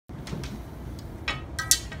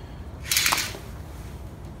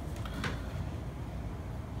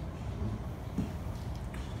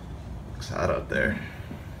hot out there.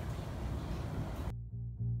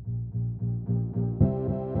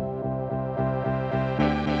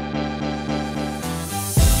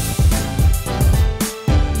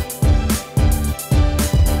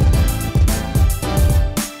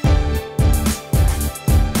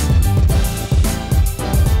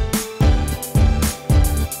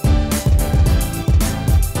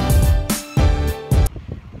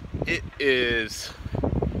 It is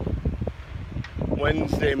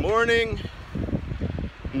Wednesday morning,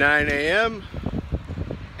 9 a.m.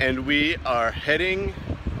 and we are heading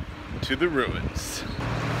to the ruins.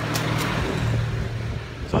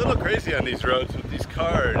 It's a little crazy on these roads with these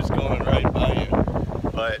cars going right by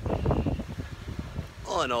you, but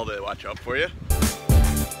all in all, they watch out for you.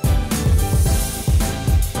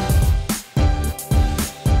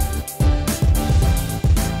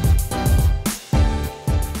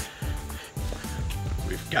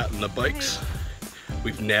 We've gotten the bikes.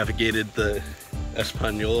 We've navigated the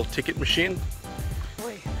Espanol ticket machine.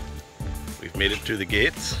 We've made it through the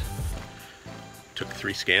gates. Took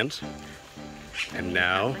 3 scans. And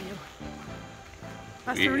now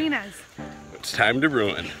it's time to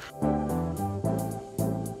ruin.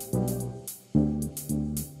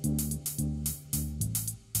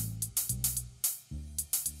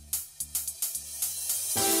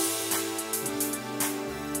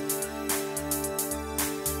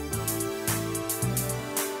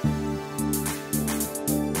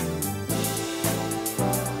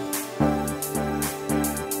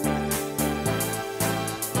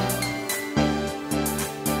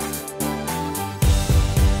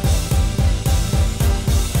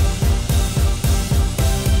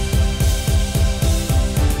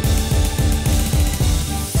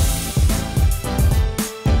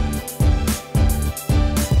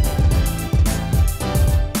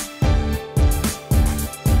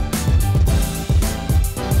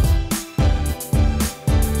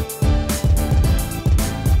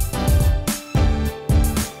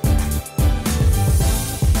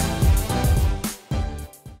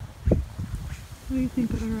 What do you think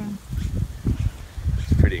of the run?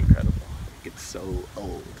 It's pretty incredible. It's so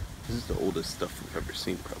old. This is the oldest stuff we've ever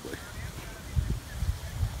seen, probably.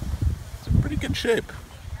 It's in pretty good shape.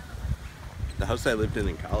 The house I lived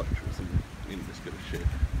in college was in this good of shape.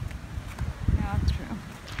 Yeah, that's true.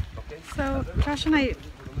 So Josh and I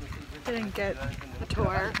didn't get a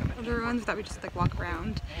tour of the ruins. We thought we'd just like walk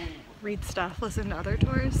around, read stuff, listen to other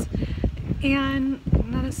tours. And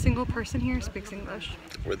not a single person here speaks English.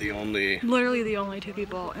 We're the only... Literally the only 2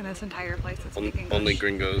 people in this entire place that speak English. Only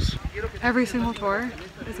gringos. Every single tour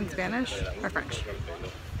is in Spanish or French.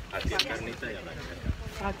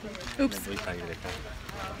 Oops.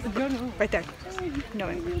 Right there. No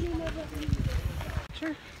English.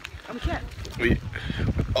 Sure. We can't.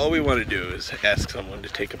 All we want to do is ask someone to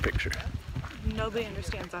take a picture. Nobody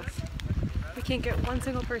understands us. We can't get one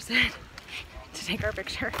single person to take our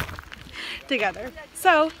picture together.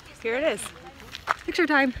 So here it is. Picture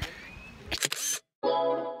time.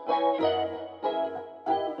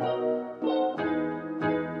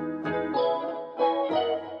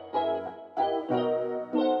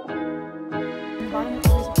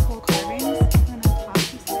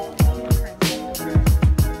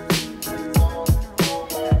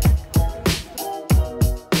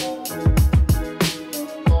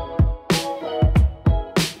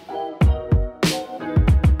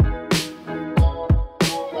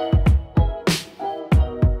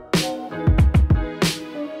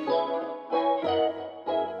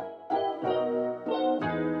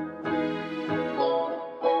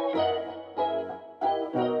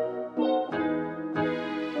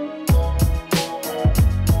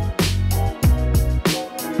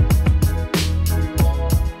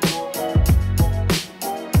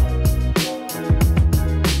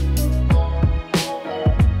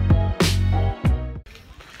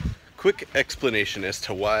 Quick explanation as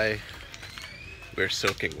to why we're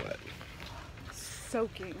soaking wet.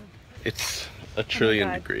 Soaking. It's a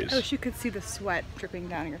trillion degrees. I wish you could see the sweat dripping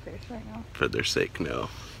down your face right now. For their sake, no.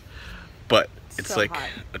 But it's so like hot.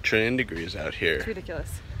 a trillion degrees out here. It's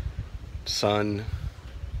ridiculous. Sun,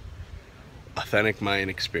 authentic Mayan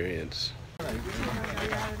experience.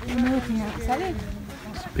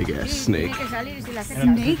 Big ass snake.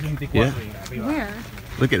 Snake? Yeah. Where?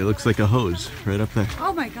 Look at it, looks like a hose right up there.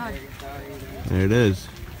 Oh my god. There it is.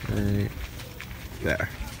 Right there.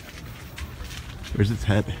 Where's its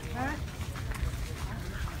head?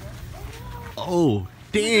 Oh,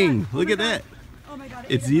 dang! Look at that. Oh my god.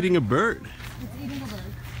 It's eating a bird. It's eating a bird.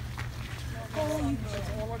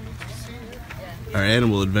 Our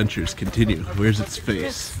animal adventures continue. Where's its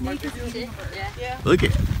face? Snake is eating a bird. Look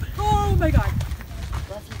at it. Oh my god.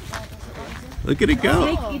 Look at it go.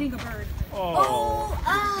 Snake eating a bird.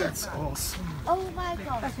 Oh, That's awesome. oh my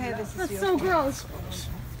god. Okay, that's so gross.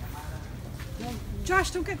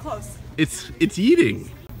 Josh, don't get close. It's eating.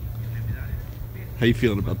 How you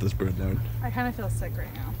feeling about this bird, Darren? I kind of feel sick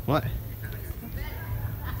right now. What?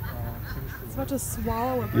 It's about to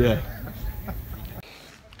swallow a bird. Yeah.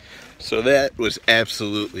 So that was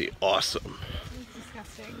absolutely awesome. It's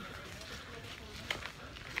disgusting.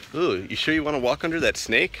 Ooh, you sure you want to walk under that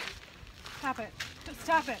snake? Stop it. Just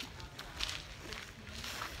stop it.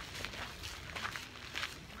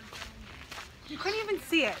 You couldn't even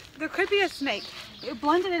see it. There could be a snake. It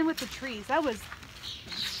blended in with the trees. That was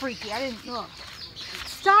freaky. I didn't. Ugh.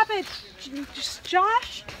 Stop it, just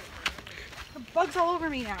Josh. The bug's all over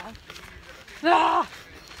me now. Ah!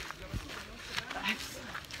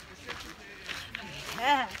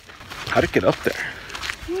 Yeah. How'd it get up there?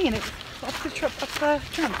 What do you mean? It's up the trip, up the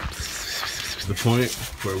jump. It's the point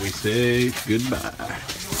where we say goodbye.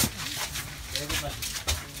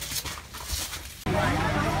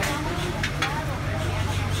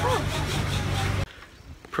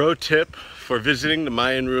 Pro tip for visiting the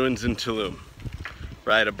Mayan ruins in Tulum.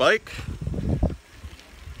 Ride a bike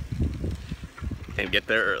and get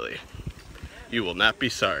there early. You will not be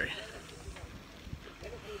sorry.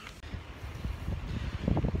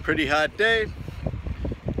 Pretty hot day.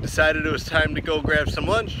 Decided it was time to go grab some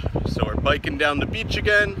lunch, so we're biking down the beach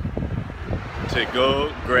again to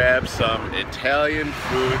go grab some Italian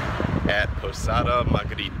food at Posada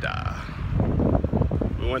Margherita.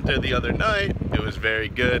 We went there the other night. It was very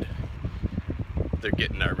good. They're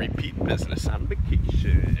getting our repeat business on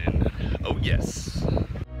vacation. Oh yes.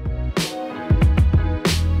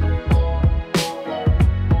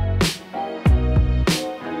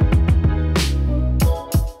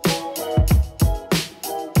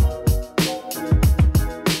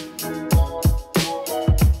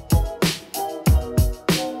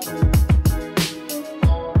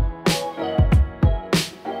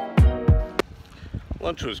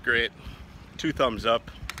 Lunch was great. 2 thumbs up.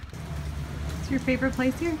 It's your favorite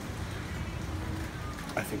place here?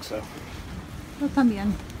 I think so. Yo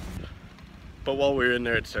también. But while we were in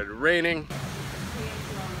there, it started raining.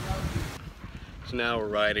 So now we're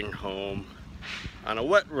riding home on a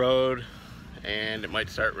wet road, and it might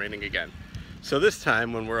start raining again. So this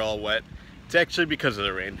time, when we're all wet, it's actually because of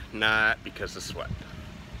the rain, not because of sweat.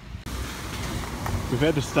 We've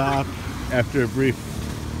had to stop after a brief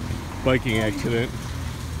biking accident.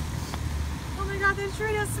 Oh my god, this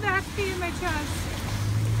tree just smacked me in my chest.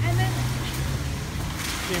 And then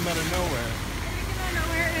Came out of nowhere. it came out of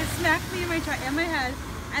nowhere and it smacked me in my chest and my head.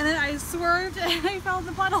 And then I swerved and I fell in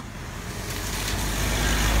the puddle.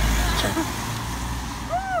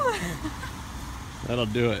 That'll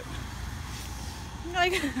do it.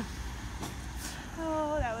 Like,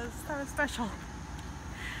 oh, that was special.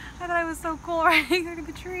 I thought I was so cool riding through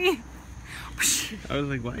the tree. I was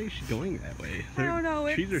like, why is she going that way? I don't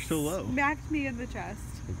know. Trees are so low. Smacked me in the chest.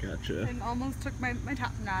 Gotcha. And almost took my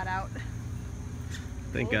top knot out.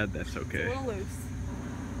 Thank God that's okay. A little loose.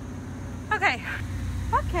 Okay.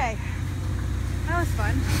 Okay. That was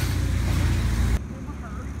fun.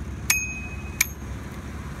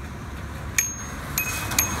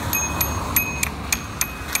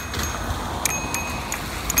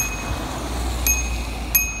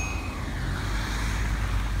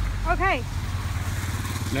 Okay.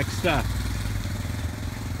 Next stop.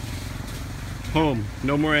 Home.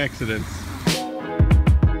 No more accidents.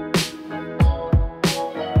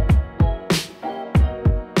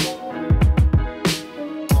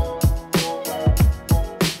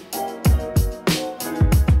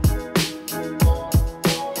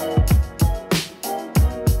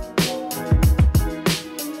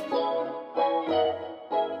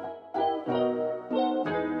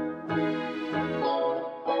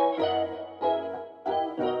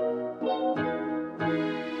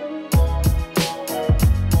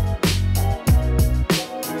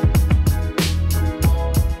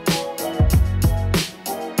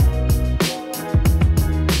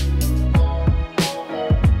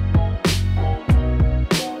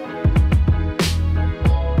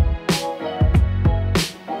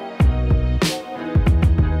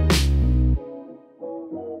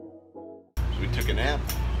 We took a nap.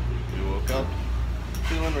 We woke up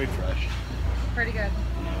feeling refreshed. Pretty good.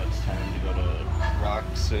 Now it's time to go to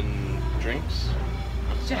Rocks and Drinks.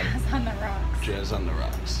 Jazz on the rocks. Jazz on the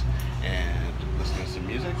Rocks. And listen to some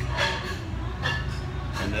music.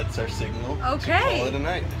 And that's our signal to Okay. call it a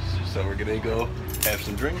night. So we're gonna go have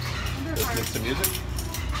some drinks, listen to some music,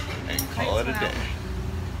 and call it a day.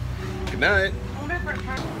 Good night. I wonder if our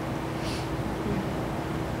car-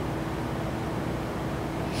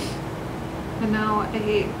 And now I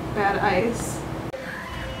ate bad ice.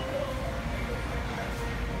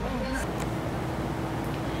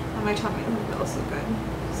 And my tummy doesn't feel so good.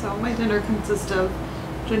 So my dinner consists of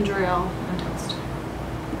ginger ale and toast.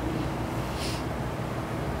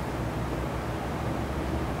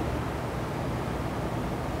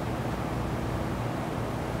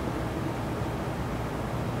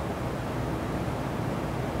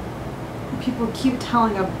 People keep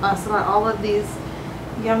telling us about all of these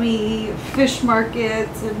yummy fish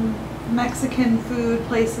markets and Mexican food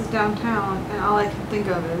places downtown, and all I can think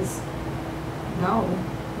of is, no,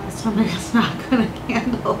 my stomach is not going to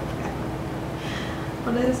handle that.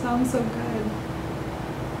 But it sounds so good.